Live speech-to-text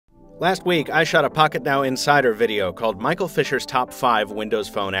Last week, I shot a Pocketnow Insider video called Michael Fisher's Top 5 Windows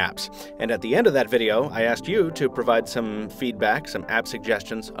Phone Apps. And at the end of that video, I asked you to provide some feedback, some app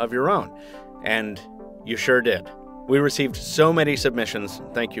suggestions of your own. And you sure did. We received so many submissions,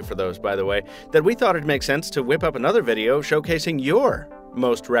 thank you for those by the way, that we thought it'd make sense to whip up another video showcasing your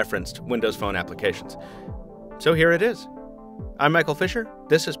most referenced Windows Phone applications. So here it is. I'm Michael Fisher,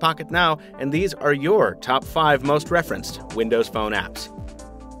 this is Pocketnow, and these are your top 5 most referenced Windows Phone apps.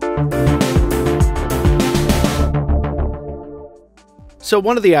 So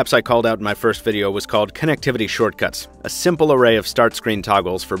one of the apps I called out in my first video was called Connectivity Shortcuts, a simple array of start screen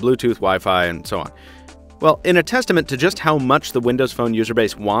toggles for Bluetooth, Wi-Fi, and so on. Well, in a testament to just how much the Windows Phone user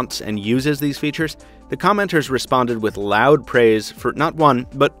base wants and uses these features, the commenters responded with loud praise for not one,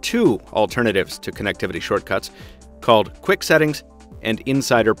 but 2 alternatives to connectivity shortcuts called Quick Settings and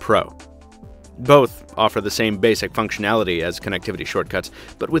Insider Pro. Both offer the same basic functionality as connectivity shortcuts,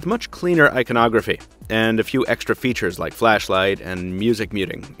 but with much cleaner iconography and a few extra features like flashlight and music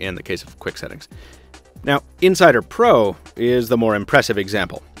muting in the case of Quick Settings. Now, Insider Pro is the more impressive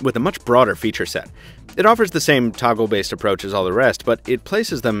example, with a much broader feature set. It offers the same toggle-based approach as all the rest, but it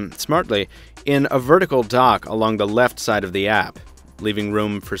places them smartly in a vertical dock along the left side of the app, leaving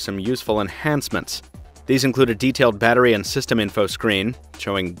room for some useful enhancements. These include a detailed battery and system info screen,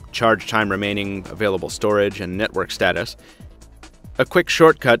 showing charge time remaining, available storage, and network status, a quick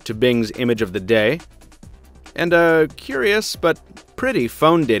shortcut to Bing's image of the day, and a curious but pretty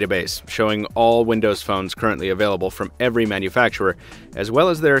phone database showing all Windows phones currently available from every manufacturer, as well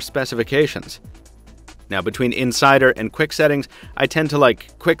as their specifications. Now, between Insider and Quick Settings, I tend to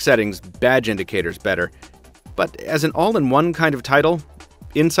like Quick Settings badge indicators better, but as an all-in-one kind of title,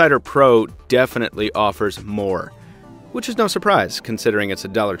 Insider Pro definitely offers more, which is no surprise considering it's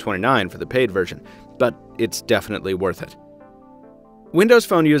 $1.29 for the paid version, but it's definitely worth it. Windows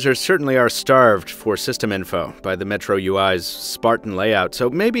Phone users certainly are starved for system info by the Metro UI's Spartan layout, so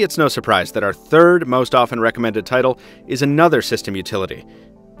maybe it's no surprise that our third most often recommended title is another system utility,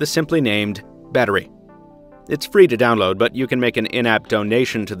 the simply named Battery. It's free to download, but you can make an in-app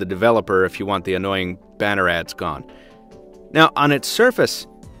donation to the developer if you want the annoying banner ads gone. Now, on its surface,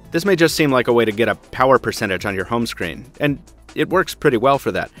 this may just seem like a way to get a power percentage on your home screen, and it works pretty well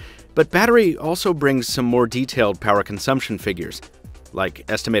for that. But Battery also brings some more detailed power consumption figures, like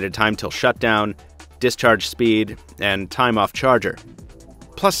estimated time till shutdown, discharge speed, and time off charger.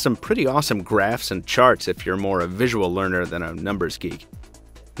 Plus some pretty awesome graphs and charts if you're more a visual learner than a numbers geek.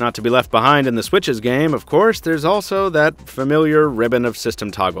 Not to be left behind in the switches game, of course, there's also that familiar ribbon of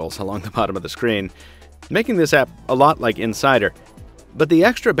system toggles along the bottom of the screen, making this app a lot like Insider. But the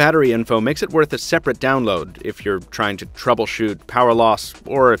extra battery info makes it worth a separate download if you're trying to troubleshoot power loss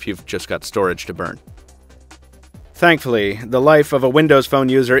or if you've just got storage to burn. Thankfully, the life of a Windows Phone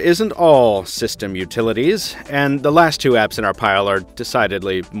user isn't all system utilities, and the last 2 apps in our pile are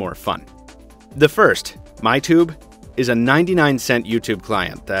decidedly more fun. The first, MyTube, is a 99-cent YouTube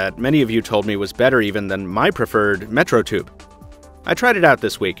client that many of you told me was better even than my preferred MetroTube. I tried it out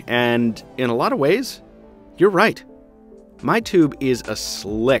this week, and in a lot of ways, you're right. MyTube is a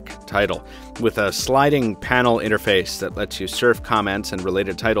slick title, with a sliding panel interface that lets you surf comments and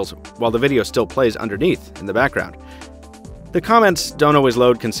related titles while the video still plays underneath in the background. The comments don't always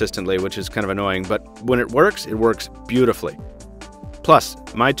load consistently, which is kind of annoying, but when it works beautifully. Plus,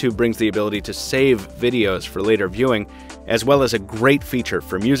 MyTube brings the ability to save videos for later viewing, as well as a great feature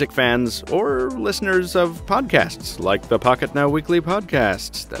for music fans or listeners of podcasts, like the Pocketnow Weekly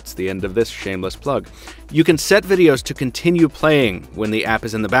Podcasts. That's the end of this shameless plug. You can set videos to continue playing when the app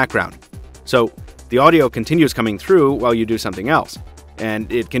is in the background. So the audio continues coming through while you do something else.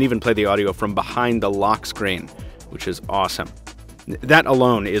 And it can even play the audio from behind the lock screen, which is awesome. That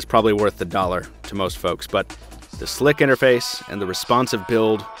alone is probably worth the $1 to most folks, but the slick interface and the responsive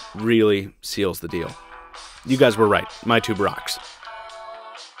build really seals the deal. You guys were right. MyTube rocks.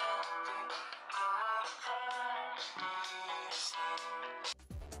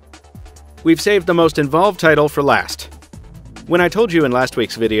 We've saved the most involved title for last. When I told you in last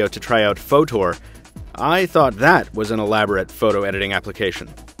week's video to try out Photor, I thought that was an elaborate photo editing application.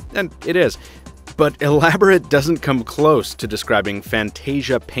 And it is. But elaborate doesn't come close to describing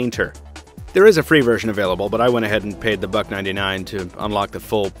Fantasia Painter. There is a free version available, but I went ahead and paid the $1.99 to unlock the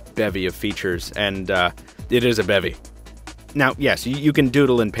full bevy of features, and it is a bevy. Now, yes, you can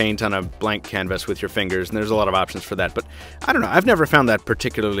doodle and paint on a blank canvas with your fingers, and there's a lot of options for that, but I don't know, I've never found that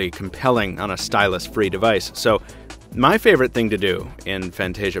particularly compelling on a stylus-free device, so my favorite thing to do in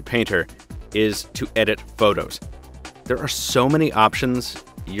Fantasia Painter is to edit photos. There are so many options,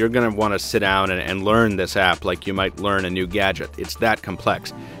 you're going to want to sit down and learn this app like you might learn a new gadget. It's that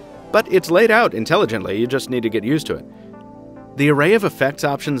complex. But it's laid out intelligently, you just need to get used to it. The array of effects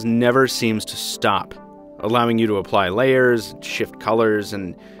options never seems to stop, allowing you to apply layers, shift colors,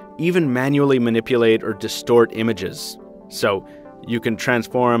 and even manually manipulate or distort images. So you can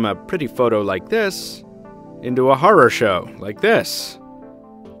transform a pretty photo like this into a horror show like this.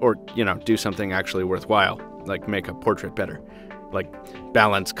 Or, do something actually worthwhile, like make a portrait better. Like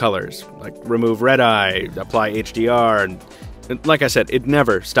balance colors, like remove red eye, apply HDR, and like I said, it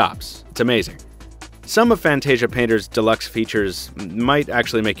never stops. It's amazing. Some of Fantasia Painter's deluxe features might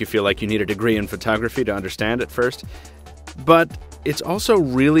actually make you feel like you need a degree in photography to understand at first, but it's also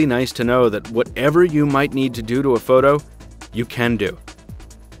really nice to know that whatever you might need to do to a photo, you can do.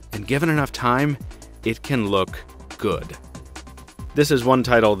 And given enough time, it can look good. This is one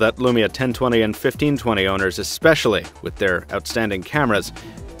title that Lumia 1020 and 1520 owners, especially with their outstanding cameras,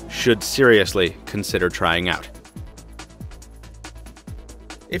 should seriously consider trying out.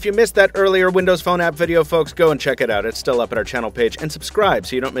 If you missed that earlier Windows Phone app video, folks, go and check it out. It's still up at our channel page. And subscribe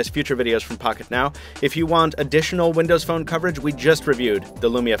so you don't miss future videos from Pocketnow. If you want additional Windows Phone coverage, we just reviewed the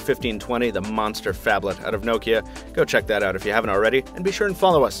Lumia 1520, the monster phablet out of Nokia. Go check that out if you haven't already. And be sure and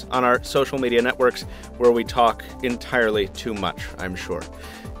follow us on our social media networks where we talk entirely too much, I'm sure.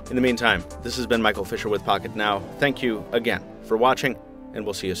 In the meantime, this has been Michael Fisher with Pocketnow. Thank you again for watching, and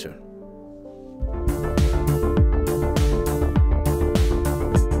we'll see you soon.